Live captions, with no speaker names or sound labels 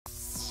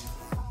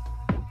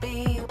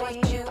Hi,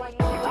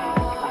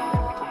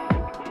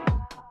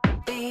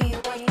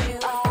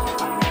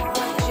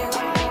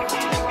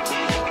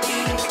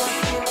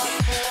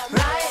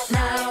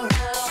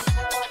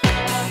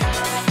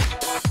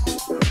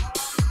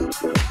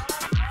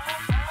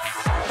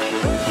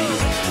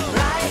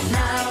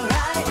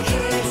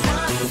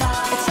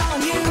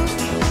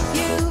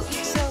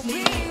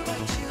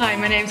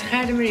 my name is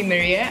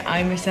Gerda.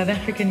 I'm a South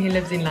African who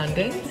lives in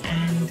London,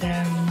 and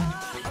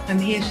I'm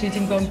here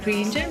shooting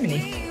BonPrix in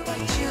Germany.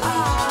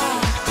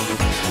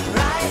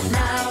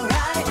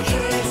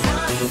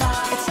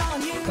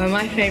 Well,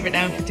 my favourite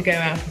outfit to go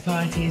out for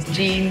party is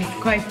jeans,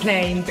 quite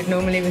plain, but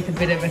normally with a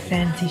bit of a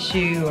fancy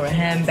shoe or a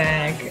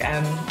handbag.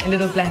 A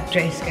little black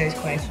dress goes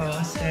quite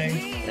far, so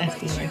that's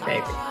been my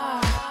favourite.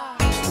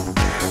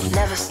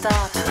 Never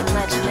stop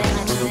imagining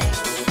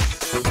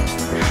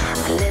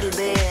a little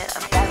bit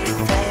of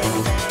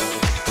everything.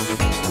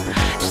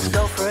 Just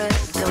go for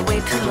it, don't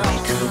wait too long.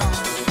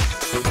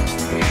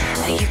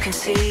 And you can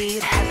see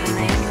it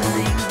happening.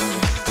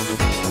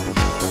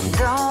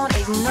 Don't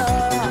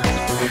ignore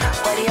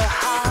what your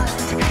heart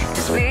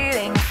is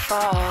beating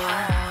for.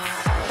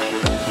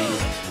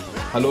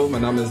 Hallo,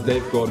 mein Name ist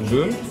Dave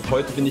Gordon-Böhm.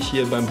 Heute bin ich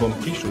hier beim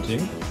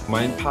BonPrix-Shooting.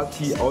 Mein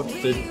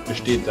Party-Outfit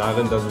besteht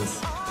darin, dass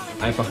es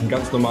einfach ein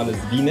ganz normales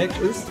V-Neck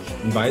ist,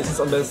 ein weißes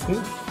am besten,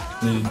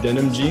 eine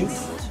Denim-Jeans,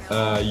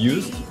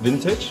 used,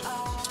 vintage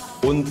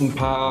und ein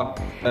paar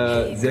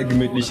sehr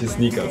gemütliche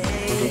Sneakers.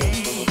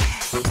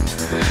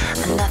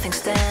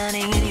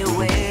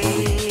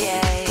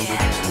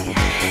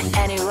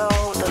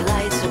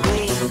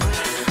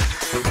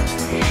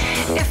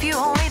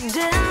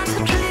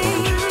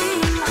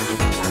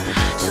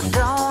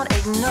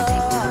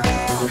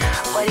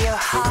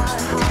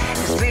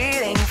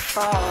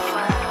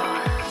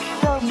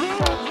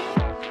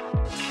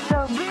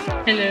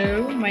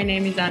 Hello, my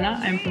name is Anna,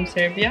 I'm from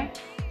Serbia.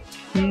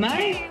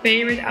 My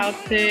favorite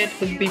outfit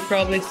would be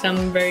probably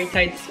some very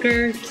tight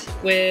skirts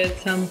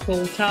with some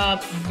cool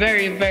top,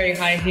 very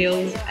high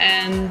heels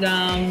and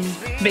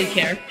big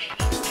hair.